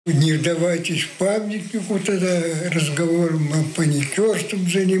Не вдавайтесь в памятнику тогда разговором, а паникерством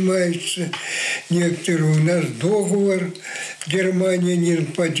занимается. Некоторые у нас договор Германия не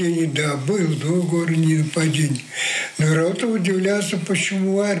нападение, да, был договор не нападение. Народ удивлялся,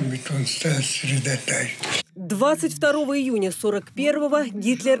 почему армию он стал сосредотачивать. 22 июня 1941-го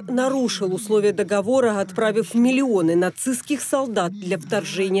Гитлер нарушил условия договора, отправив миллионы нацистских солдат для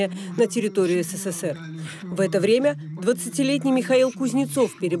вторжения на территорию СССР. В это время 20-летний Михаил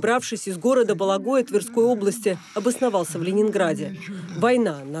Кузнецов, перебравшись из города Балагоя Тверской области, обосновался в Ленинграде.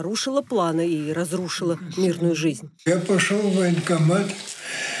 Война нарушила планы и разрушила мирную жизнь. Я пошел в военкомат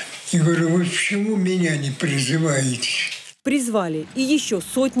и говорю: вы почему меня не призываете? Призвали и еще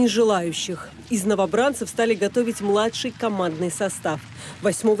сотни желающих. Из новобранцев стали готовить младший командный состав.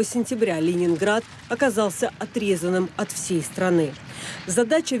 8 сентября Ленинград оказался отрезанным от всей страны.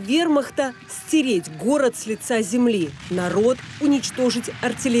 Задача вермахта – стереть город с лица земли, народ уничтожить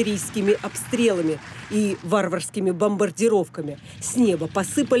артиллерийскими обстрелами и варварскими бомбардировками. С неба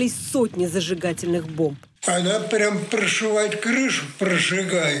посыпались сотни зажигательных бомб. Она прям прошивает крышу,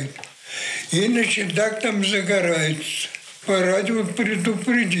 прожигает. Иначе так там загорается. По радио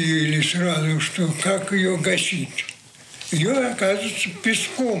предупредили сразу, что как ее гасить. Ее, оказывается,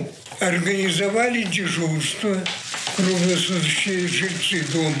 песком. Организовали дежурство, круглосуточные жильцы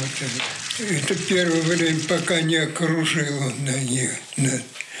дома-то. Это первое время, пока не окружило на них.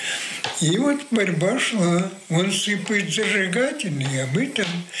 И вот борьба шла. Он сыпает зажигательные, а мы там,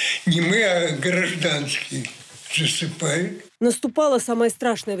 не мы, а гражданские, засыпают. Наступало самое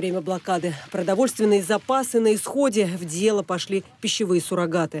страшное время блокады. Продовольственные запасы на исходе, в дело пошли пищевые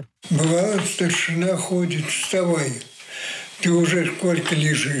суррогаты. Бывало, старшина ходит: вставай, ты уже сколько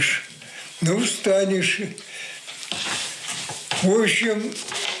лежишь. Ну, встанешь. В общем,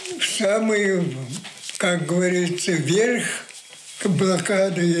 самый, как говорится, верх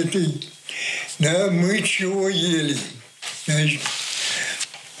блокады этой, да, мы чего ели. Значит,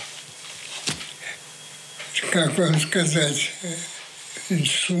 как вам сказать,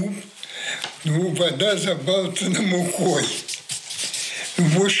 суп, ну, вода забалтана мукой.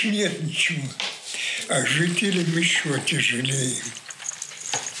 Больше нет ничего. А жителям еще тяжелее.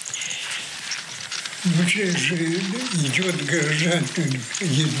 Ну, сейчас же идет гражданка,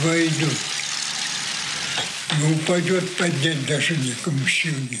 едва идет. Не упадет, поднять даже некому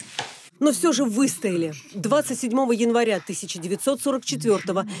сегодня. Но все же выстояли. 27 января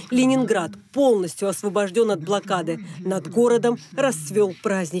 1944-го Ленинград полностью освобожден от блокады. Над городом расцвел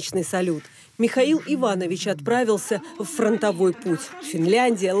праздничный салют. Михаил Иванович отправился в фронтовой путь.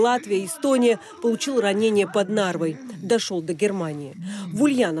 Финляндия, Латвия, Эстония. Получил ранение под Нарвой. Дошел до Германии. В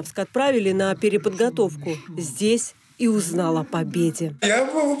Ульяновск отправили на переподготовку. Здесь и узнал о победе. Я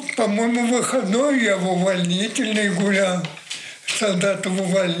был, по-моему, выходной, я в увольнительной гулял. Солдаты в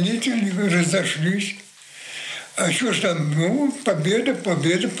увольнительных разошлись. А что ж там? Ну, победа,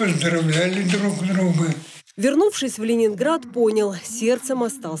 победа, поздравляли друг друга. Вернувшись в Ленинград, понял, сердцем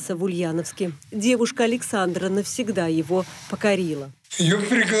остался в Ульяновске. Девушка Александра навсегда его покорила. Ее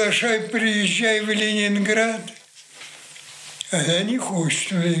приглашай, приезжай в Ленинград. Она не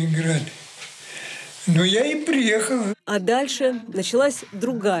хочет в Ленинград. Но я и приехал. А дальше началась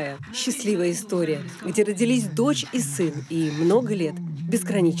другая счастливая история, где родились дочь и сын, и много лет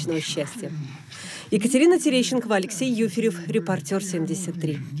безграничного счастья. Екатерина Терещенкова, Алексей Юферев, репортер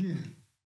 73.